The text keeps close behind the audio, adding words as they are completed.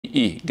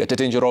KCPE.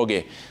 Gatete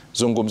Njoroge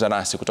zungumza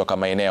nasi kutoka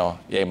maeneo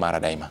ya Imara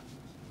Daima.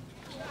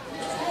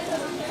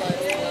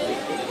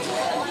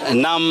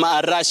 Naam,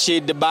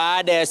 Rashid,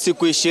 baada ya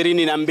siku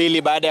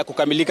 22 baada ya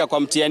kukamilika kwa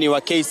mtihani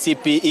wa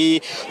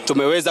KCPE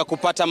tumeweza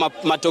kupata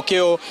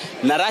matokeo.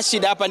 Na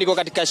Rashid, hapa niko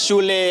katika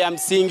shule ya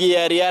msingi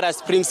ya Riara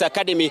Springs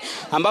Academy,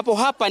 ambapo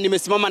hapa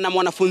nimesimama na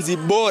mwanafunzi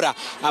bora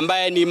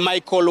ambaye ni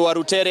Michael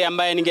Warutere,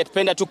 ambaye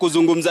ningependa tu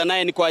kuzungumza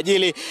naye. Ni kwa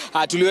ajili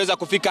tuliweza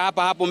kufika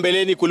hapo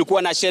mbeleni,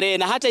 kulikuwa na sherehe,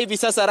 na hata hivi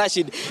sasa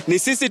Rashid, ni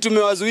sisi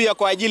tumewazuia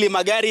kwa ajili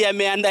magari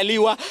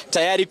yameandaliwa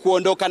tayari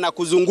kuondoka na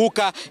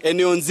kuzunguka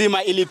eneo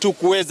nzima ili tu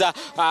kuweza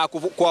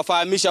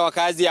kuwafahamisha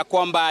wakazi ya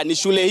kwamba ni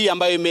shule hii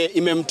ambayo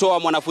imemtoa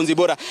mwanafunzi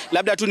bora.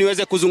 Labda tu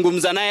niweze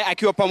kuzungumza naye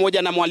akiwa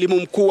pamoja na mwalimu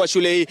mkuu wa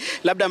shule hii.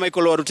 Labda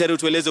Michael Warutere,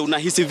 tueleze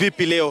unahisi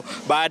vipi leo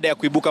baada ya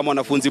kuibuka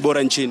mwanafunzi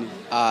bora nchini?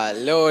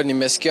 Leo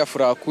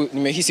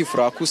nimehisi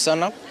furaha kuu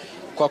sana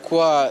kwa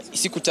kuwa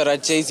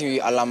sikutarajia hizi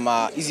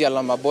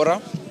alama bora,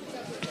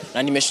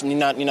 na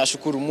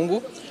ninashukuru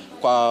Mungu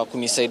kwa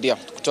kunisaidia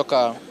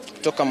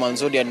kutoka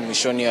mwanzoni hadi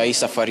mwishoni ya hii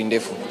safari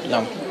ndefu.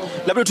 Naam.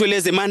 Labda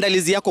tueleze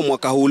maandalizi yako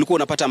mwaka huu, ulikuwa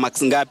unapata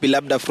marks ngapi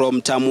labda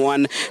from term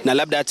 1, na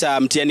labda hata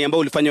mtihani ambao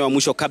ulifanya wa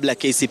mwisho kabla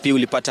KCPE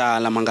ulipata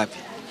alama ngapi?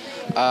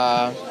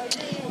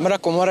 Mara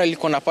kwa mara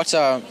nilikuwa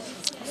napata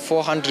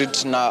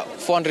 400 na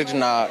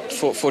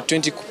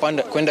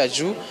 420 kwenda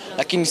juu,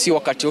 lakini si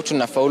wakati wote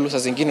unafaulu. Saa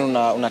zingine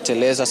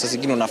unateleza, saa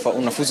zingine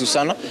unafuzu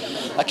sana,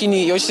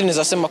 lakini yote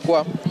naweza sema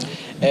kuwa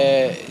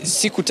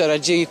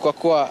sikutarajia kwa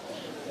kuwa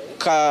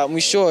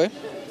mwishowe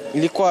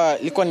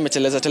ilikuwa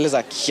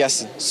nimeteleza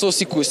kiasi, so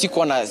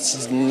sikuwa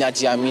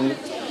najiamini,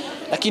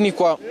 lakini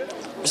kwa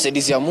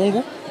usaidizi ya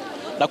Mungu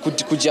na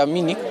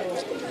kujiamini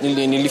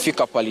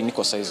nilifika pale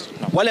niko saizi.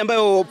 Wale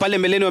ambao pale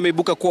mbeleni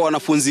wameibuka kuwa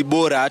wanafunzi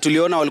bora,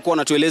 tuliona walikuwa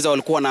wanatueleza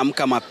walikuwa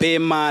wanaamka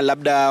mapema,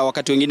 labda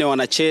wakati wengine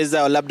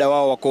wanacheza, labda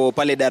wao wako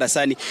pale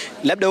darasani.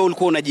 Labda wewe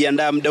ulikuwa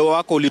unajiandaa, muda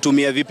wako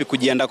ulitumia vipi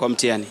kujiandaa kwa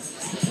mtihani?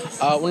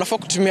 Unafaa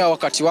kutumia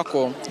wakati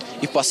wako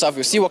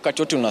ipasavyo, si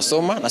wakati wote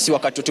unasoma na si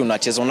wakati wote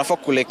unacheza. Unafaa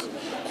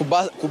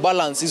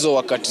kubalance hizo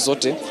wakati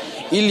zote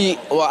ili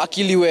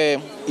akili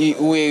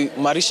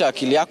uimarisha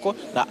akili yako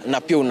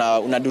na pia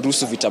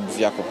unadurusu vitabu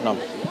vyako. Naam.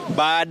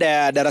 Baada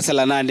ya darasa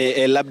la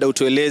 8, labda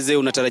utueleze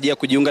unatarajia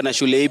kujiunga na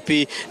shule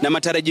ipi, na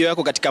matarajio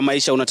yako katika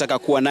maisha, unataka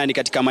kuwa nani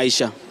katika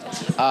maisha?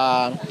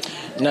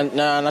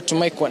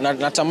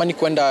 Natamani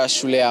kwenda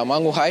shule ya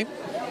Mangu High,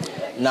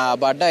 na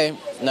baadaye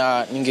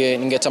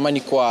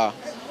ningetamani kuwa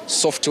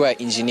software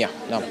engineer.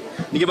 Naam.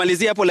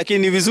 Ningemalizia hapo, lakini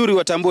ni vizuri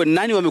watambue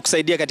nani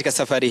wamekusaidia katika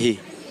safari hii.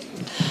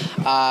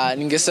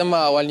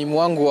 Ningesema walimu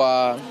wangu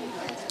wa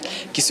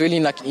Kiswahili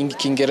na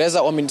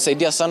Kiingereza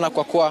wamenisaidia sana,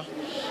 kwa kuwa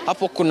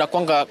hapo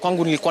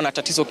kwangu nilikuwa na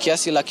tatizo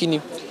kiasi,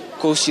 lakini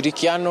kwa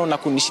ushirikiano na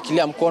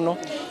kunishikilia mkono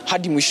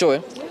hadi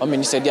mwishowe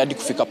wamenisaidia hadi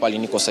kufika pale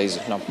niko saizi.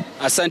 Naam.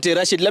 Asante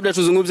Rashid, labda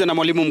tuzungumze na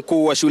mwalimu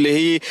mkuu wa shule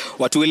hii,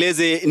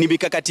 watueleze ni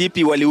mikakati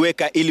ipi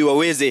waliweka ili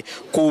waweze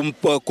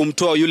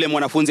kumtoa yule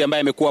mwanafunzi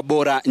ambaye amekuwa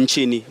bora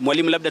nchini.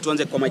 Mwalimu, labda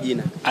tuanze kwa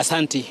majina.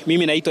 Asante.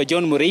 Mimi naitwa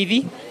John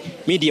Mureithi.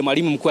 Mimi ndiye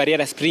mwalimu mkuu wa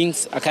Riara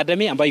Springs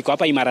Academy ambayo iko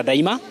hapa Imara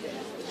Daima,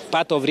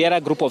 part of Riara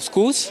Group of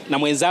Schools, na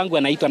mwenzangu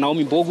anaitwa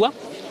Naomi Mbogwa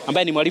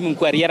ambaye ni mwalimu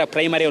mkuu wa Riara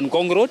Primary on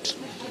Ngong Road,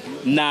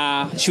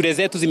 na shule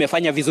zetu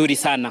zimefanya vizuri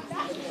sana.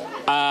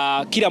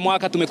 Kila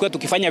mwaka tumekuwa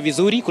tukifanya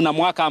vizuri. Kuna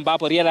mwaka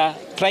ambapo Riara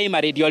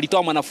Primary ndio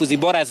walitoa mwanafunzi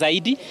bora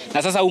zaidi,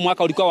 na sasa huu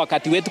mwaka ulikuwa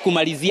wakati wetu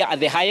kumalizia at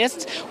the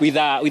highest with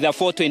a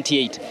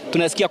 428.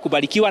 Tunasikia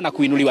kubarikiwa na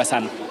kuinuliwa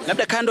sana.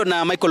 Labda kando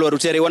na Michael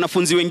Warutere,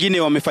 wanafunzi wengine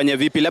wamefanya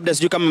vipi? Labda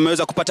sijui kama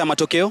mmeweza kupata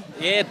matokeo?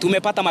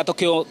 Tumepata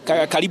matokeo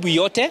karibu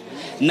yote,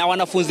 na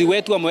wanafunzi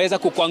wetu wameweza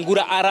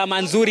kukwangura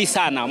alama nzuri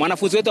sana.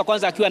 Mwanafunzi wetu wa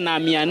kwanza akiwa na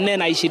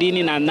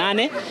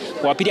 428,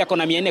 wa pili ako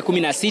na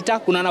 416,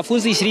 kuna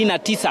wanafunzi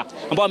 29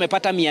 ambao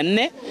wamepata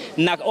 400,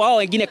 na wao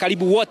wengine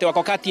karibu wote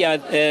wako kati ya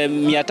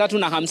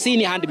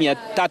 350 hadi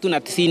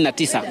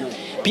 399.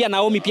 Pia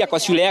Naomi pia kwa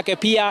shule yake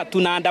pia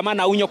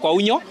tunaandamana unyo kwa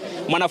unyo.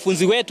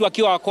 Mwanafunzi wetu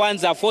akiwa wa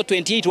kwanza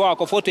 428, wao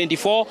wako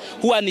 424.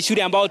 Huwa ni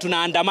shule ambao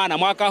tunaandamana.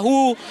 Mwaka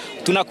huu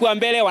tunakuwa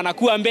mbele,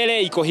 wanakuwa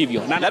mbele, iko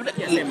hivyo.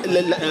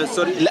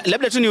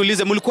 Labda tu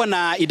niulize, mlikuwa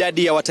na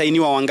idadi ya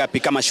watahiniwa wangapi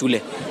kama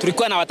shule?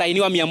 Tulikuwa na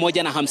watahiniwa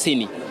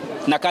 150,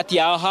 na kati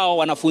ya hao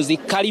wanafunzi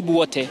karibu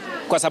wote,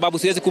 kwa sababu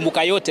siwezi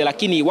kumbuka yote,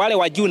 lakini wale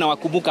wa juu na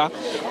wakumbuka,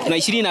 kuna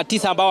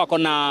 29 ambao wako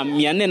na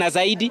 400 na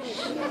zaidi.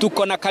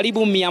 Tuko na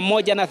karibu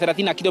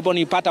 130 na kidogo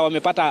wamepata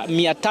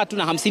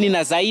 350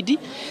 na zaidi.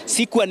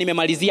 Sikuwa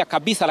nimemalizia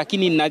kabisa,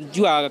 lakini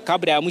najua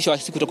kabla ya mwisho wa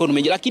siku tutakuwa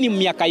tumejua. Lakini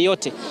miaka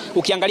yote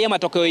ukiangalia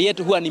matokeo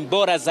yetu huwa ni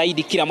bora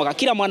zaidi kila mwaka.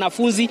 Kila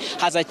mwanafunzi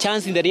has a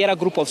chance in the Riara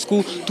Group of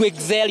School to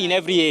excel in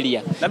every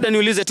area. Labda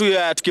niulize tu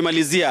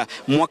tukimalizia,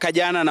 mwaka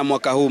jana na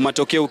mwaka huu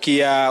matokeo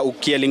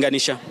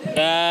ukiyalinganisha?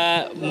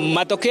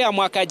 Matokeo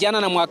mwaka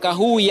jana na mwaka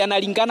huu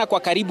yanalingana kwa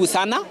karibu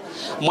sana.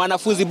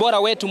 Mwanafunzi bora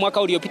wetu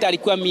mwaka uliopita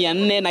alikuwa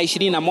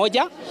 421.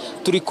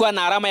 Tulikuwa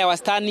na alama ya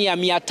wastani ya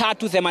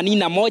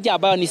 381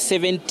 ambayo ni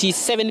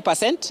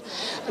 77%,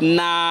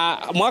 na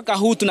mwaka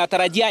huu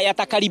tunatarajia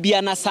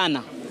yatakaribiana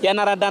sana.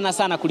 yanaradana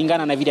sana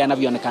kulingana na vile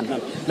yanavyoonekana.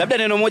 Labda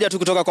neno moja tu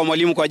kutoka kwa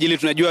mwalimu, kwa ajili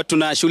tunajua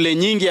tuna shule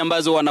nyingi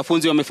ambazo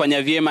wanafunzi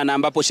wamefanya vyema na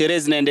ambapo sherehe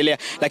zinaendelea,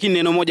 lakini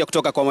neno moja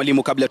kutoka kwa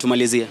mwalimu kabla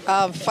tumalizie.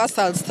 First,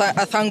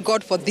 I thank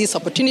God for this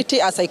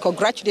opportunity as I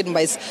congratulate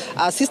my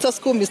sister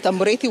school, Mr.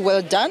 Mureithi.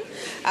 Well done.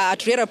 At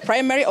Riara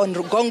Primary on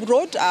Gong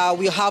Road,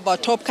 we have our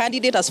top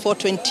candidate as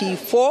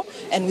 424,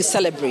 and we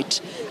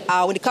celebrate.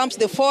 When it comes to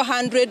the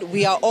 400,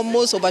 we are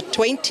almost over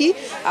 20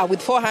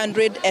 with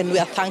 400, and we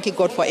are thanking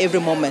God for every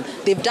moment.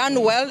 They've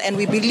done well, and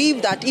we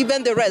believe that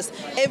even the rest,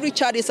 every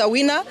child is a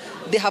winner.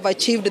 They have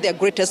achieved their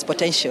greatest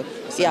potential.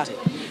 Yeah.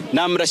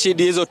 Naam, Rashid,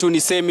 hizo tu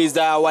ni semi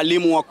za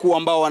walimu wakuu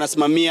ambao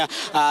wanasimamia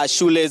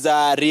shule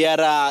za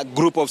Riara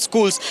Group of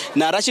Schools.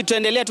 Na Rashid,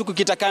 tuendelea tu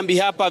kukita kambi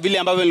hapa. Vile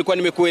ambavyo nilikuwa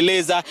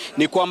nimekueleza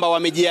ni kwamba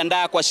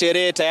wamejiandaa kwa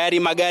sherehe, tayari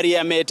magari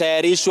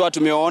yametayarishwa,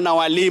 tumewaona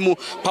walimu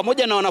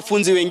pamoja na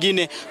wanafunzi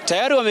wengine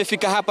tayari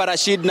wamefika hapa,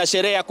 Rashid, na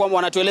sherehe ya kwamba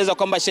wanatueleza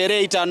kwamba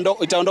sherehe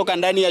itaondoka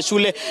ndani ya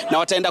shule na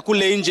wataenda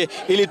kule nje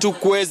ili tu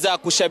kuweza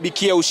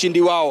kushabikia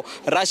ushindi wao.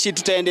 Rashid,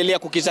 tutaendelea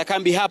kukita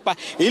kambi hapa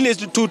ili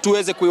tu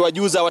tuweze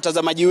kuwajuza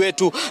watazamaji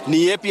wetu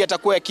ni yepi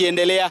yatakuwa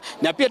yakiendelea,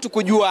 na pia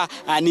tukujua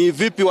ni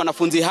vipi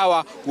wanafunzi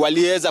hawa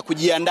waliweza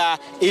kujiandaa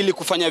ili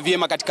kufanya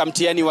vyema katika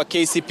mtihani wa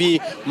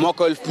KCPE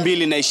mwaka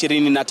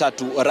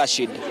 2023.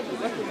 Rashid.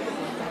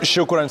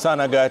 Shukran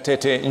sana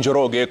Gatete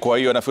Njoroge. Kwa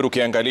hiyo nafikiri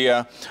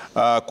ukiangalia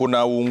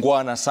kuna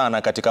uungwana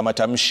sana katika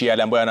matamshi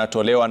yale ambayo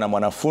yanatolewa na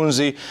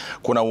mwanafunzi,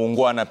 kuna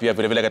uungwana pia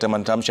vile vile katika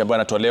matamshi ambayo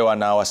yanatolewa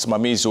na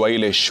wasimamizi wa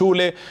ile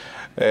shule.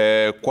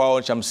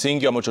 Kwao cha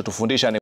msingi ambacho tufundisha ni